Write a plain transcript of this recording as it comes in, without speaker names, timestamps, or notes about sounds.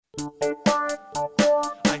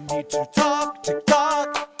I need to talk,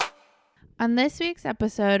 TikTok. On this week's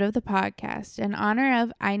episode of the podcast, in honor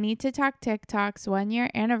of I Need to Talk TikTok's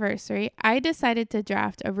 1-year anniversary, I decided to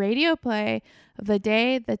draft a radio play of the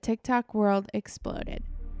day the TikTok world exploded.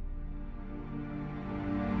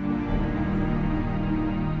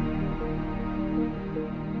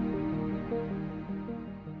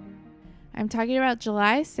 I'm talking about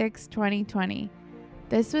July 6, 2020.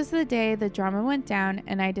 This was the day the drama went down,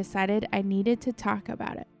 and I decided I needed to talk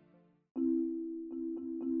about it.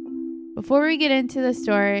 Before we get into the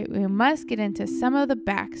story, we must get into some of the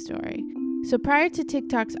backstory. So prior to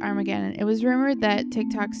TikTok's Armageddon, it was rumored that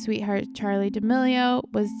TikTok's sweetheart Charli D'Amelio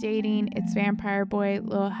was dating its vampire boy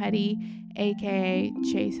Lil Huddy, aka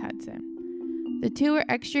Chase Hudson. The two were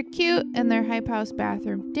extra cute in their Hype House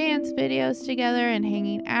bathroom dance videos together and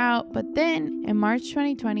hanging out, but then in March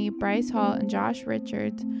 2020, Bryce Hall and Josh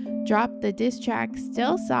Richards dropped the diss track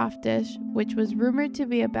Still Softish, which was rumored to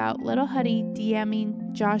be about Lil Huddy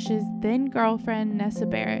DMing Josh's then girlfriend Nessa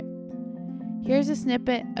Barrett. Here's a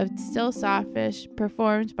snippet of Still Softish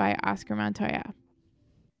performed by Oscar Montoya.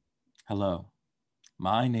 Hello,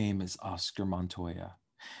 my name is Oscar Montoya,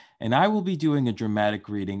 and I will be doing a dramatic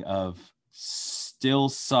reading of Still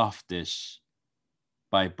Softish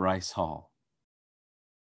by Bryce Hall.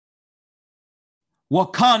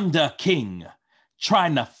 Wakanda King,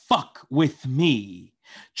 trying to fuck with me,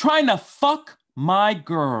 trying to fuck my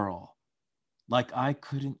girl, like I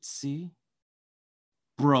couldn't see.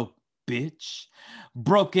 Broke bitch,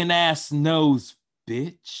 broken ass nose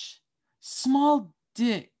bitch, small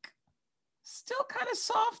dick, still kind of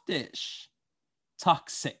softish,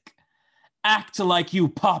 toxic, act like you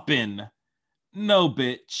poppin'. No,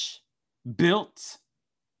 bitch. Built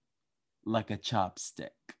like a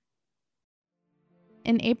chopstick.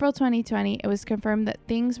 In April 2020, it was confirmed that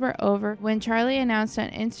things were over when Charli announced on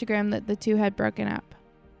Instagram that the two had broken up.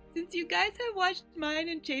 Since you guys have watched mine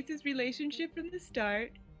and Chase's relationship from the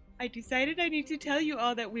start, I decided I need to tell you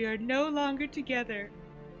all that we are no longer together.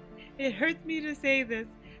 It hurts me to say this,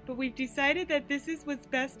 but we've decided that this is what's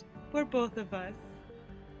best for both of us.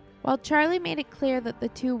 While Charli made it clear that the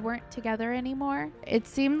two weren't together anymore, it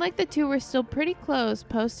seemed like the two were still pretty close,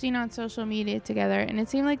 posting on social media together, and it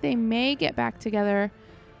seemed like they may get back together,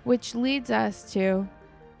 which leads us to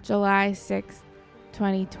July 6th,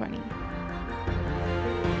 2020.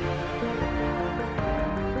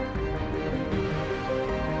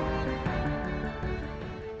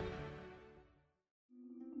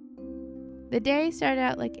 The day started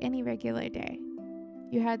out like any regular day.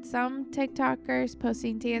 You had some TikTokers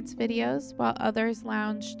posting dance videos while others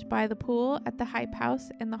lounged by the pool at the Hype House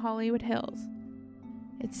in the Hollywood Hills.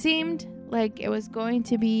 It seemed like it was going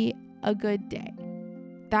to be a good day.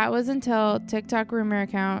 That was until TikTok rumor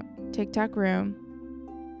account, TikTok Room,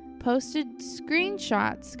 posted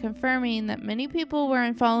screenshots confirming that many people were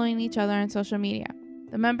unfollowing each other on social media.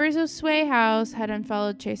 The members of Sway House had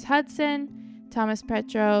unfollowed Chase Hudson. Thomas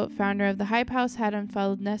Petro, founder of the Hype House, had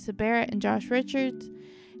unfollowed Nessa Barrett and Josh Richards,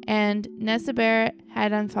 and Nessa Barrett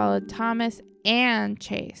had unfollowed Thomas and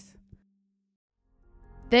Chase.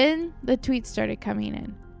 Then the tweets started coming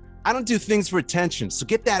in. I don't do things for attention, so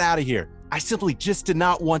get that out of here. I simply just did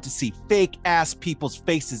not want to see fake-ass people's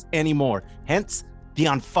faces anymore, hence the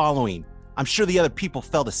unfollowing. I'm sure the other people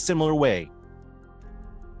felt a similar way.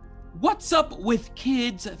 What's up with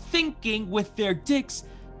kids thinking with their dicks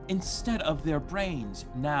instead of their brains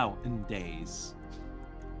nowadays?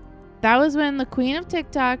 That was when the queen of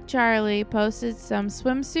TikTok, Charli, posted some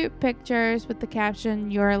swimsuit pictures with the caption,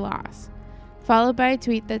 "Your loss," followed by a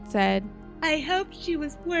tweet that said, I hope she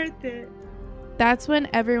was worth it. That's when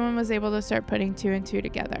everyone was able to start putting two and two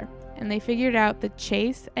together, and they figured out that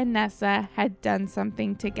Chase and Nessa had done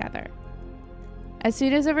something together. As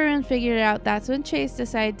soon as everyone figured it out, that's when Chase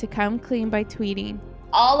decided to come clean by tweeting,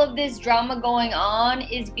 all of this drama going on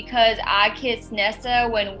is because I kissed Nessa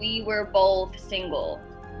when we were both single.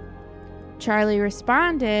 Charli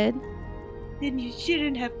responded, Then you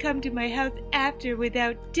shouldn't have come to my house after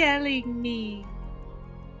without telling me.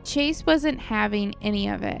 Chase wasn't having any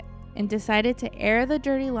of it and decided to air the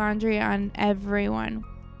dirty laundry on everyone.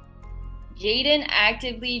 Jaden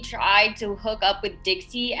actively tried to hook up with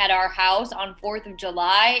Dixie at our house on 4th of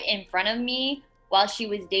July in front of me while she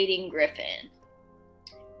was dating Griffin.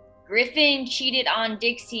 Griffin cheated on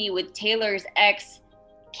Dixie with Taylor's ex,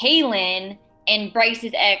 Kaylin, and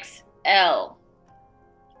Bryce's ex, Elle.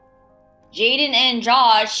 Jaden and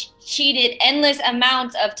Josh cheated endless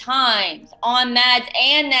amounts of times on Mads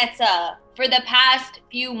and Nessa for the past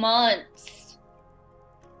few months.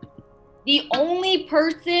 The only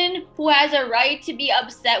person who has a right to be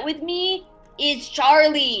upset with me is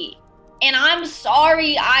Charlie. And I'm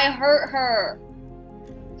sorry I hurt her.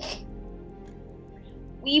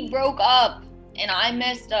 We broke up and I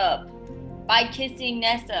messed up by kissing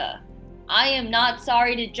Nessa. I am not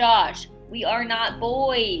sorry to Josh. We are not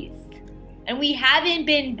boys. And we haven't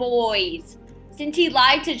been boys since he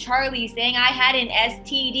lied to Charlie saying I had an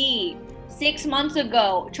STD 6 months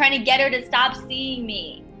ago, trying to get her to stop seeing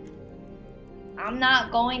me. I'm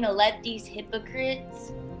not going to let these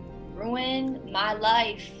hypocrites ruin my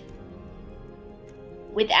life.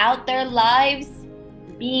 Without their lives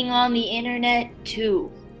being on the internet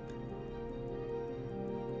too.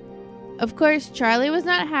 Of course, Charlie was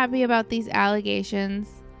not happy about these allegations.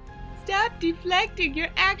 Stop deflecting your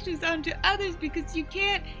actions onto others because you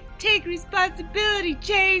can't take responsibility,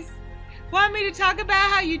 Chase. Want me to talk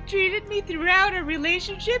about how you treated me throughout our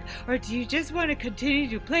relationship, or do you just want to continue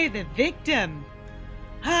to play the victim?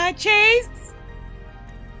 Huh, Chase?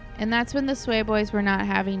 And that's when the Sway Boys were not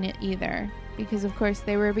having it either, because of course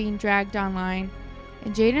they were being dragged online.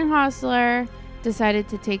 And Jaden Hossler decided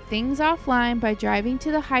to take things offline by driving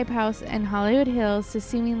to the Hype House in Hollywood Hills to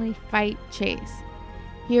seemingly fight Chase.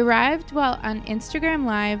 He arrived while on Instagram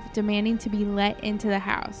Live demanding to be let into the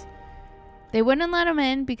house. They wouldn't let him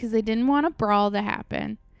in because they didn't want a brawl to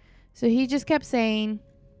happen. So he just kept saying,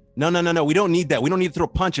 No, we don't need that. We don't need to throw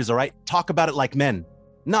punches, all right? Talk about it like men.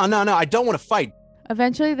 No, I don't want to fight.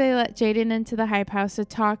 Eventually they let Jaden into the Hype House to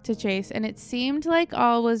talk to Chase, and it seemed like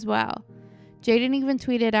all was well. Jaden even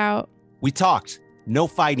tweeted out, We talked. No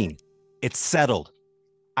fighting. It's settled.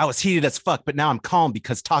 I was heated as fuck, but now I'm calm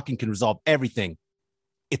because talking can resolve everything.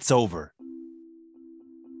 It's over.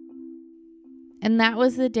 And that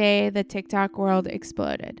was the day the TikTok world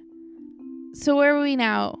exploded. So where are we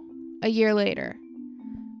now, a year later?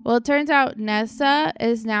 Well, it turns out Nessa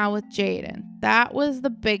is now with Jaden. That was the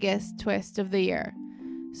biggest twist of the year.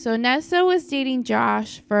 So Nessa was dating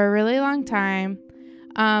Josh for a really long time.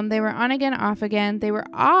 They were on again, off again. They were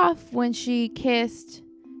off when she kissed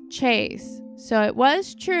Chase. So it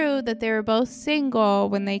was true that they were both single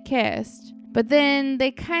when they kissed. But then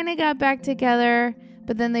they kind of got back together,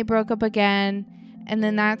 but then they broke up again. And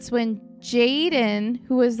then that's when Jaden,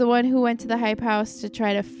 who was the one who went to the Hype House to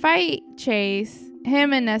try to fight Chase,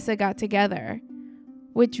 him and Nessa got together.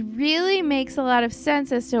 Which really makes a lot of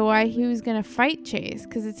sense as to why he was going to fight Chase.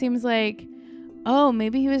 Because it seems like, oh,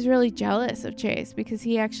 maybe he was really jealous of Chase because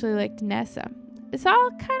he actually liked Nessa. It's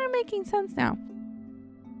all kind of making sense now.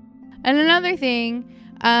 And another thing,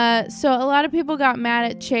 so a lot of people got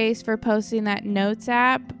mad at Chase for posting that Notes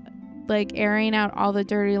app, like airing out all the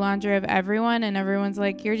dirty laundry of everyone. And everyone's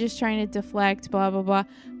like, you're just trying to deflect, blah, blah, blah.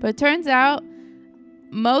 But it turns out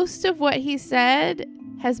most of what he said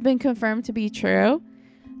has been confirmed to be true.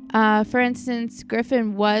 For instance,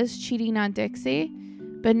 Griffin was cheating on Dixie,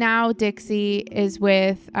 but now Dixie is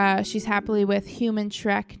with, she's happily with human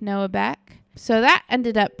Shrek Noah Beck. So that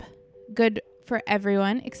ended up good for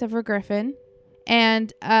everyone except for Griffin.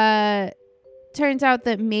 And turns out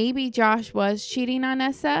that maybe Josh was cheating on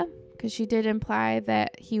Nessa because she did imply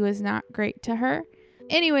that he was not great to her.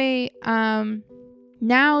 Anyway,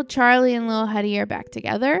 now Charlie and Lil Huddy are back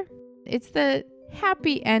together. It's the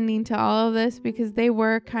happy ending to all of this because they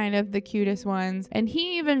were kind of the cutest ones. And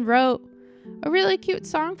he even wrote a really cute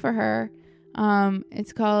song for her.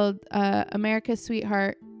 It's called America's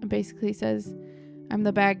Sweetheart. It basically says, I'm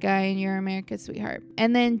the bad guy and you're America's sweetheart.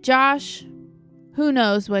 And then Josh, who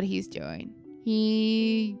knows what he's doing?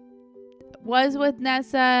 He was with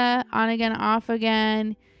Nessa on again, off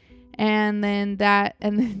again. And then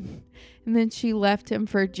she left him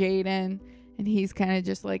for Jaden. And he's kind of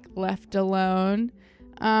just like left alone.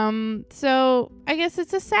 So I guess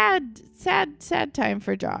it's a sad time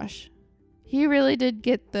for Josh. He really did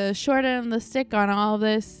get the short end of the stick on all of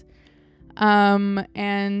this.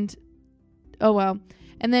 And oh well.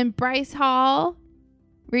 And then Bryce Hall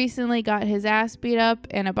recently got his ass beat up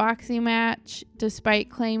in a boxing match,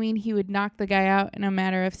 despite claiming he would knock the guy out in a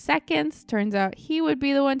matter of seconds. Turns out he would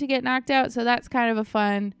be the one to get knocked out. So that's kind of a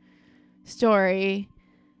fun story.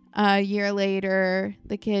 A year later,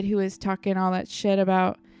 the kid who was talking all that shit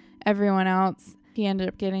about everyone else, he ended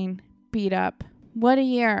up getting beat up. What a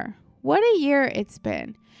year. What a year it's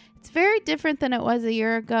been. It's very different than it was a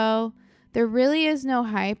year ago. There really is no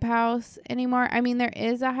Hype House anymore. I mean, there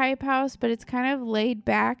is a Hype House, but it's kind of laid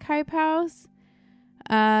back Hype House.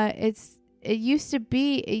 It used to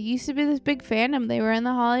be this big fandom. They were in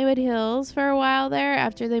the Hollywood Hills for a while there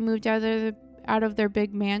after they moved out of their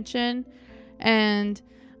big mansion. And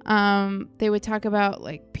they would talk about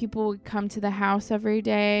like people would come to the house every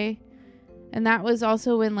day And that was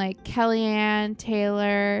also when like Kellyanne,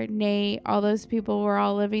 Taylor, Nate, all those people were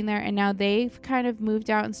all living there. And now they've kind of moved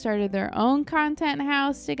out and started their own content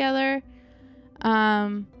house together.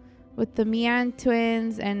 With the Mian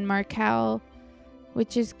twins and Markel,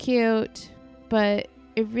 which is cute. But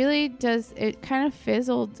it really does, it kind of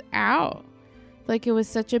fizzled out. Like it was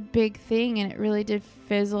such a big thing and it really did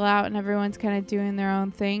fizzle out and everyone's kind of doing their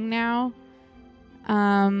own thing now.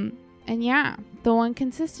 And yeah, the one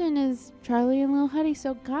consistent is Charlie and Lil Huddy,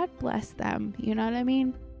 so God bless them. You know what I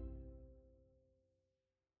mean?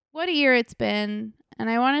 What a year it's been. And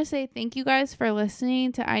I want to say thank you guys for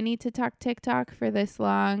listening to I Need to Talk TikTok for this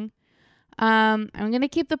long. I'm going to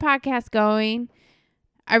keep the podcast going.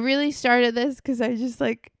 I really started this because I just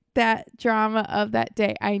like that drama of that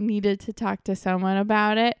day. I needed to talk to someone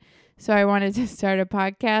about it. So I wanted to start a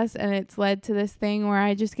podcast, and it's led to this thing where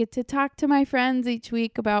I just get to talk to my friends each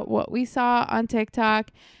week about what we saw on TikTok.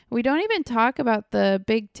 We don't even talk about the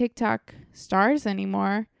big TikTok stars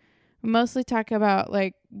anymore. We mostly talk about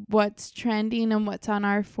like what's trending and what's on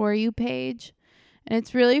our For You page. And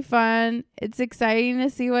it's really fun. It's exciting to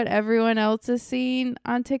see what everyone else is seeing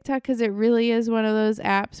on TikTok because it really is one of those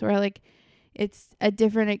apps where like it's a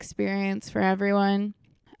different experience for everyone.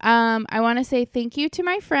 I want to say thank you to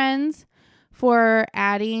my friends for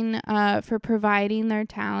for providing their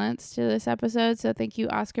talents to this episode. So thank you,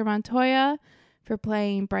 Oscar Montoya, for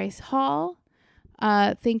playing Bryce Hall.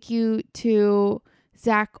 Thank you to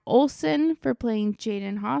Zach Olson for playing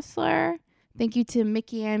Jaden Hostler. Thank you to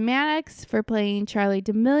Mickey Ann Maddox for playing Charlie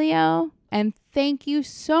D'Amelio. And thank you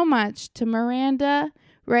so much to Miranda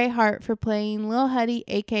Ray Hart for playing Lil Huddy,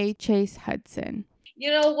 aka Chase Hudson. You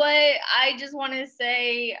know what? I just want to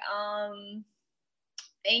say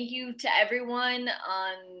thank you to everyone.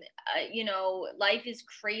 Life is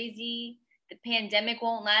crazy. The pandemic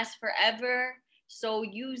won't last forever. So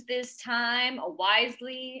use this time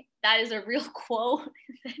wisely. That is a real quote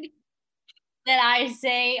that I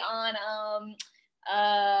say on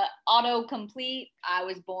autocomplete. I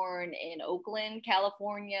was born in Oakland,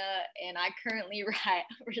 California, and I currently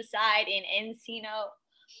reside in Encino.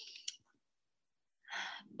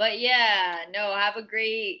 But yeah, no, have a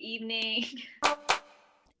great evening.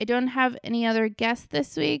 I don't have any other guests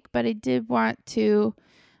this week, but I did want to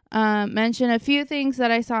mention a few things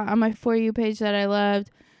that I saw on my For You page that I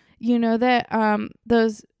loved. You know that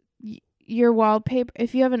your wallpaper,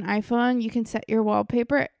 if you have an iPhone, you can set your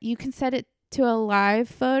wallpaper. You can set it to a live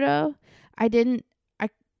photo. I didn't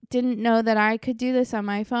know that I could do this on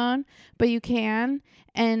my phone, but you can.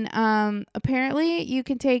 And apparently you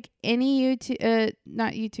can take any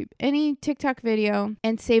any TikTok video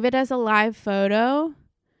and save it as a live photo.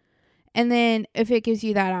 And then if it gives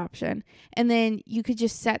you that option, and then you could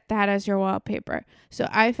just set that as your wallpaper. So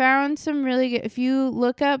I found some really good, if you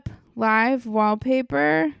look up live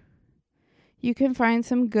wallpaper, you can find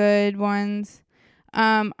some good ones.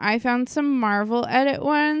 I found some Marvel edit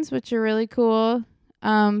ones, which are really cool.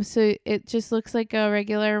 So it just looks like a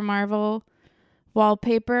regular Marvel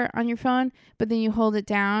wallpaper on your phone, but then you hold it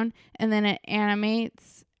down and then it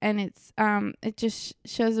animates, and it just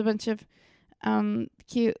shows a bunch of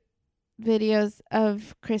cute videos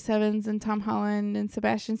of Chris Evans and Tom Holland and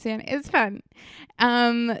Sebastian Stan. It's fun.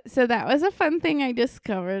 So that was a fun thing I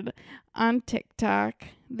discovered on TikTok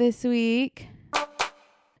this week.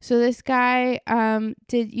 So this guy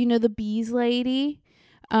did, the Bees Lady?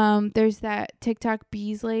 There's that TikTok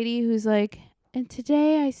Bees Lady who's like, and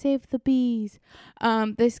today I saved the bees.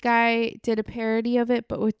 This guy did a parody of it,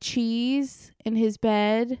 but with cheese in his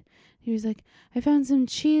bed. He was like, I found some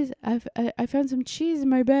cheese. I found some cheese in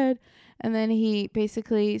my bed. And then he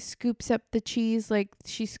basically scoops up the cheese like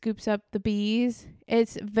she scoops up the bees.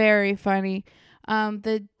 It's very funny.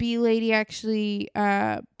 The Bee Lady actually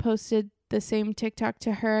posted the same TikTok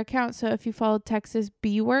to her account. So if you follow Texas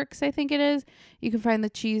Bee Works, I think it is, you can find the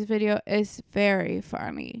cheese video. It's very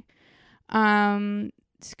funny.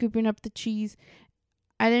 Scooping up the cheese.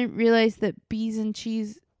 I didn't realize that bees and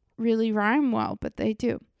cheese really rhyme well, but they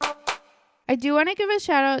do. I do want to give a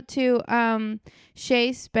shout out to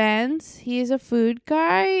Shay Spence. He's a food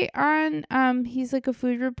guy on he's like a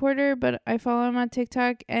food reporter, but I follow him on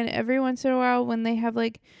TikTok, and every once in a while when they have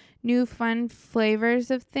like new fun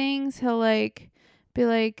flavors of things, he'll like be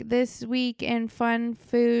like, this week in fun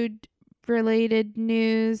food related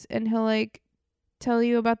news, and he'll like tell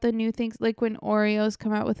you about the new things, like when Oreos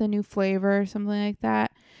come out with a new flavor or something like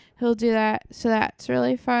that. He'll do that. So that's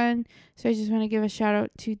really fun. So I just want to give a shout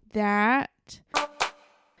out to that.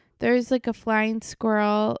 There's like a flying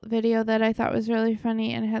squirrel video that I thought was really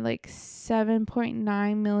funny and it had like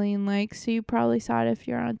 7.9 million likes. So you probably saw it if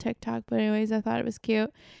you're on TikTok. But anyways, I thought it was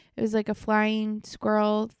cute. It was like a flying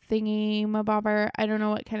squirrel thingy mabobber. I don't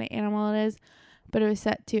know what kind of animal it is, but it was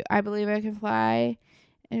set to I Believe I Can Fly.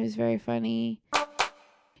 It was very funny.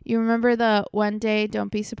 You remember the one day,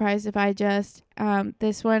 don't be surprised if I just,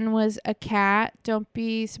 this one was a cat. Don't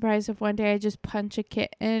be surprised if one day I just punch a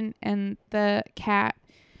kitten and the cat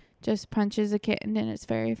just punches a kitten, and it's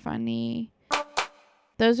very funny.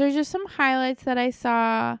 Those are just some highlights that I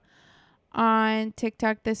saw on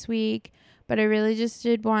TikTok this week, but I really just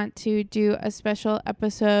did want to do a special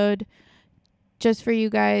episode just for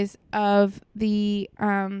you guys of the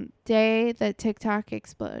day that TikTok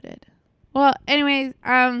exploded. Well, anyways,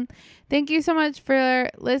 thank you so much for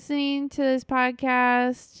listening to this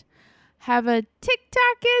podcast. Have a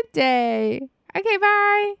TikTok day. Okay,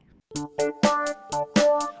 bye.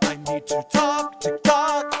 I need to talk, TikTok.